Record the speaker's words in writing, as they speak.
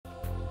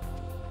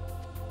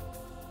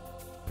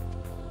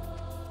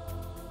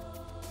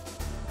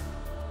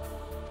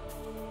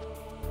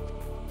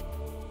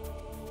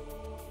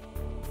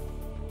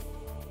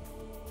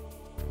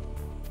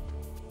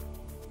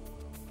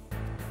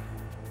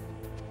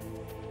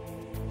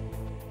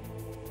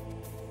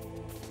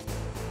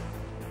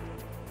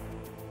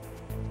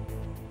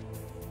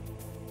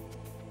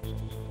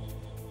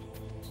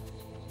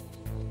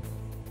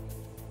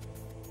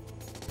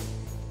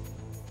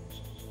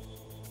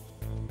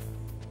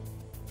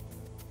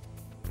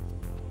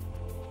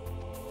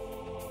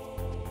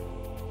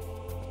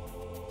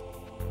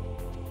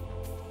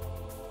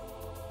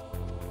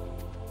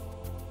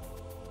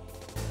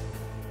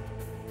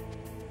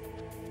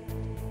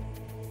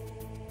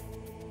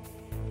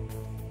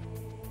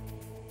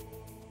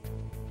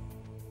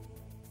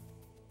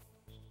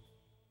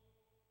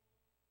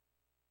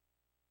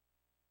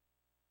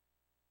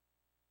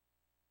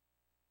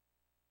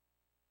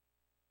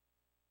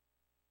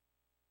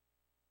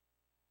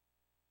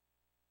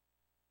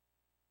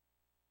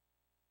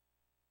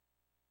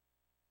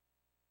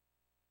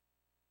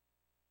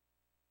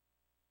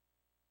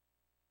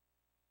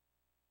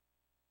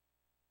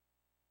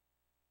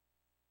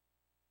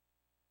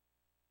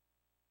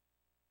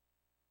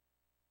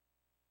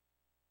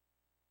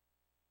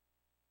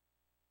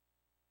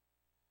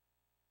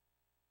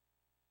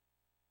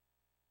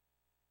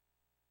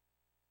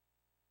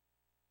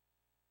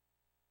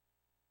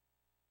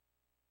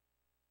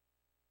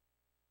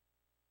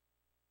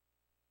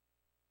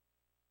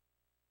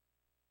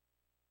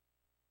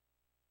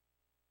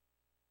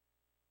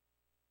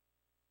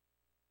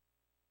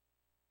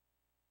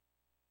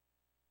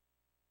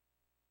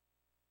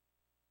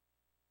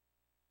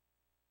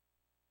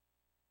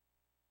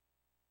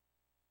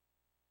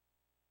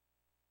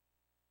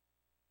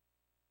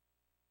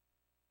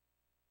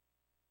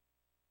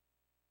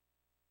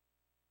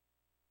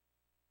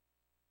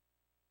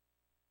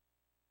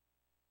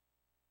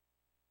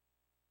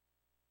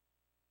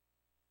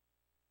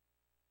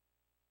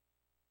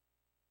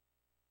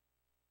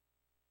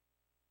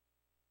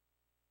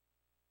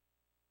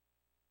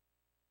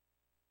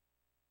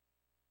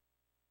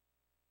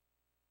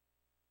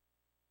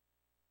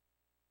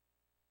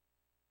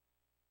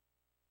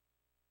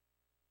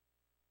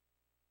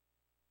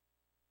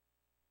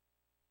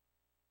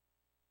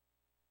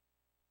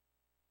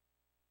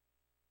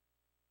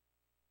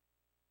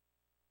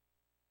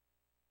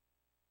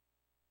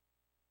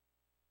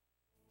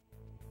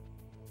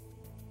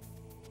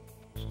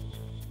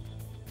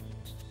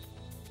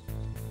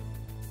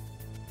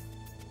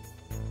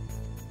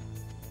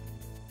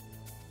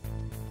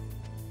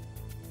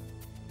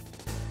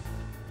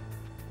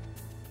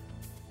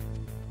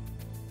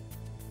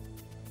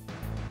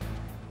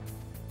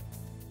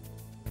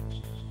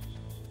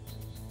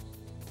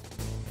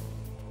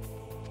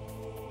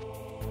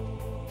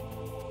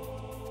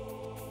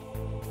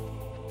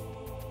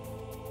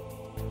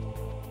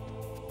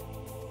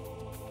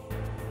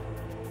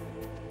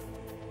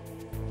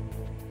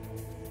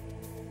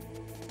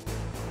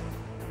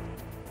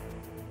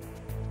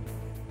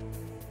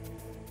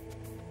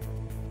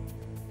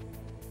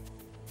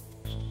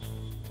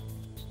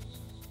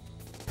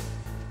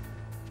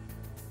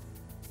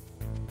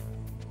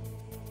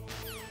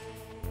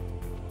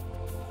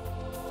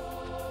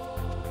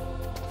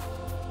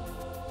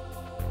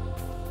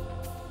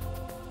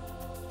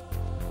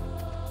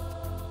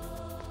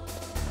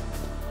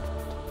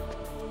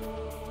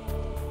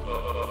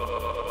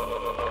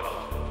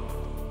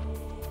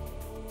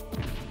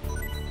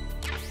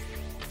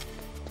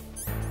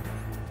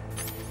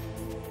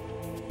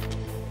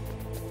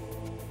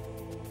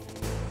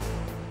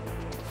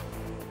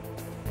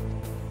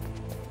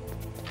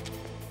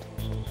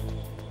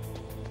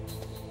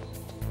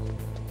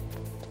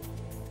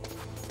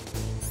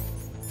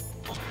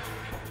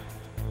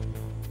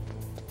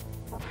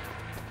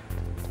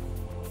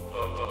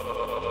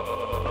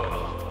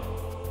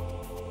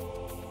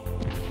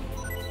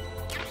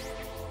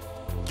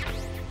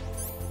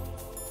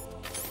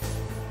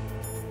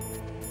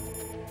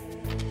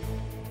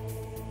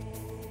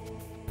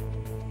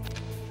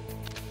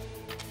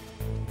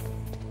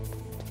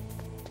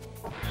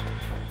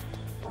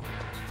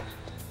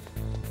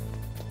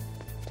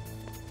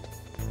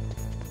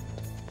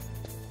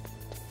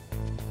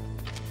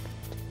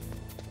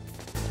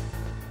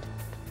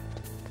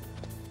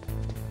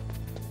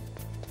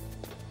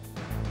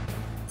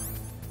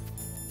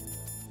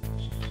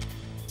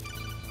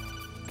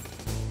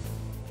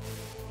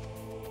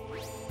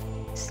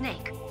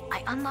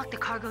unlock the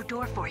cargo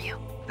door for you.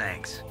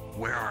 Thanks.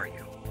 Where are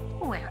you?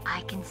 Where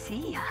I can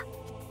see ya.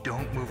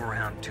 Don't move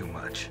around too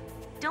much.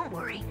 Don't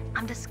worry,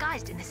 I'm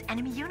disguised in this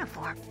enemy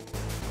uniform.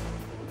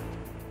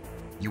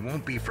 You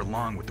won't be for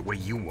long with the way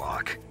you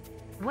walk.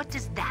 What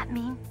does that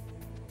mean?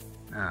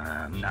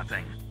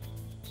 Nothing.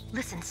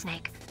 Listen,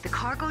 Snake, the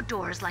cargo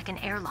door is like an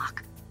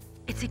airlock.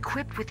 It's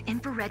equipped with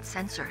infrared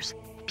sensors.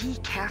 Be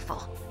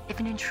careful. If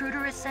an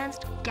intruder is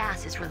sensed,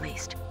 gas is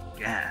released.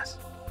 Gas?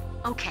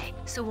 Okay,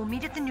 so we'll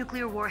meet at the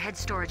nuclear warhead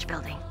storage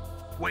building.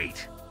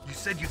 Wait, you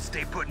said you'd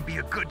stay put and be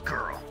a good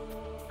girl.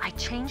 I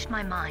changed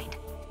my mind.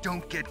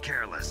 Don't get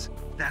careless.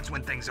 That's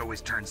when things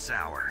always turn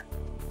sour.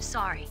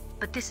 Sorry,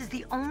 but this is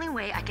the only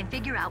way I can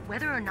figure out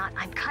whether or not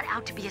I'm cut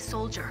out to be a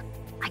soldier.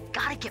 I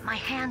gotta get my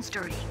hands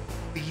dirty.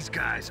 These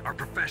guys are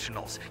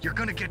professionals. You're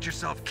gonna get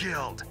yourself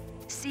killed.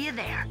 See you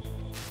there.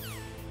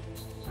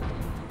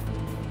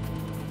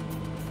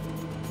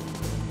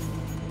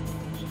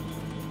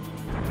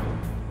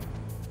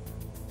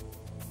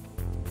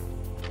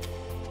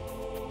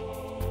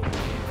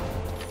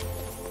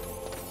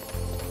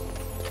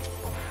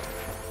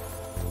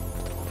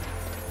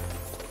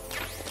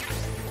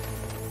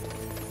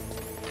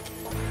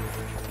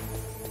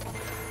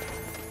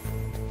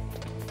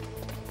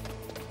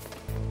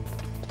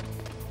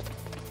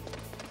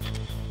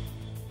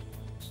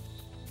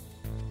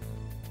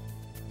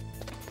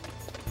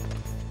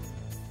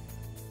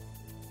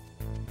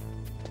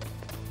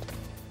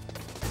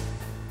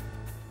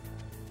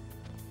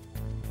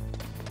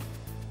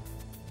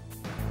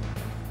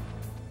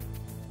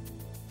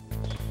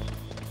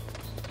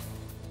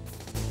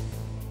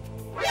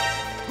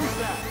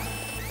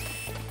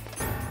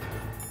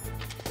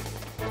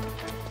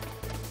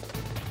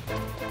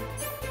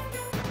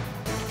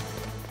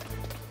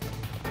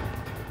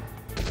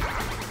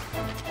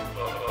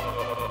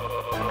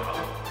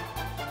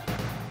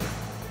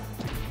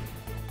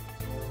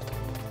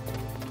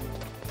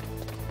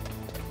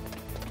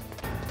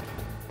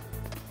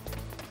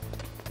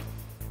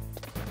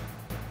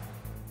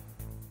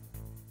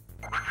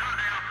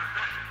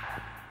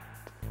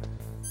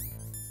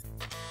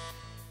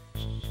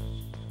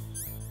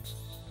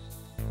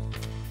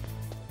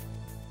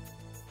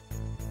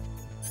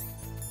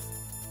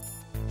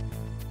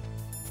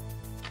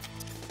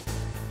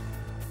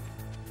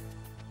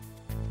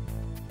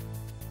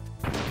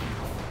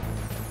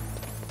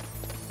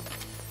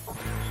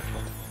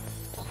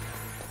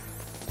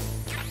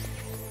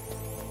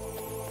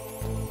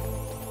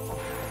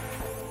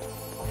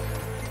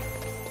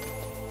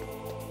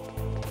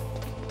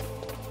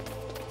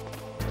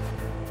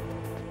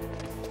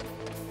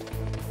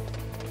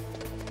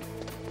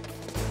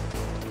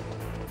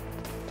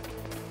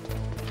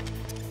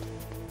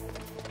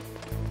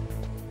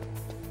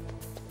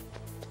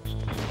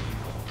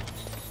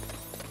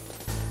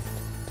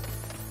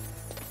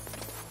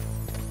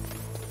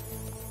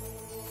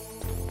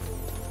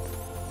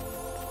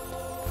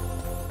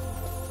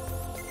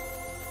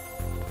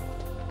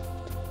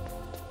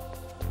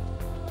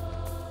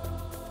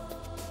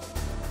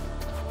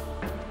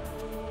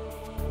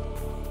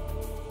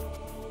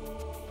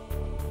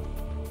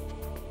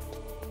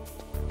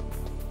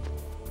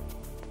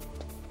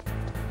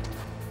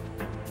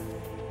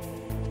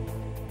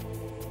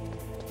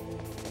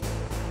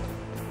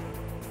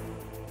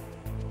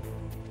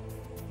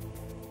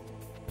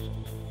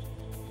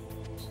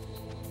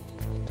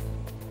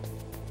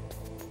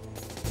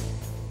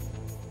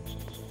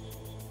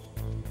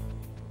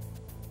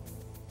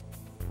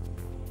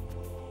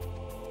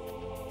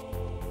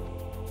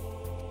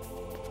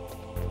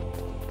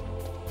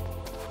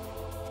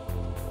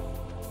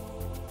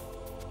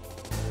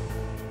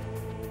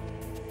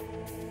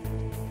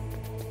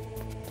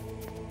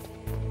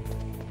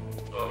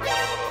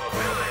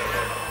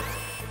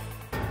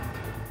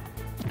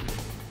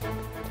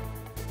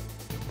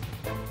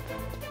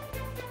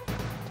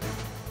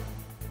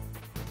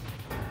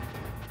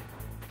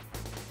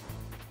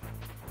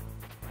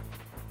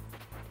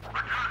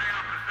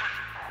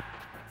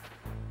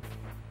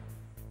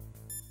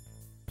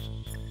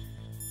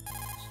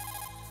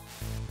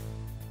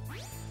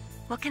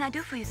 What can I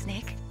do for you,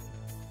 Snake?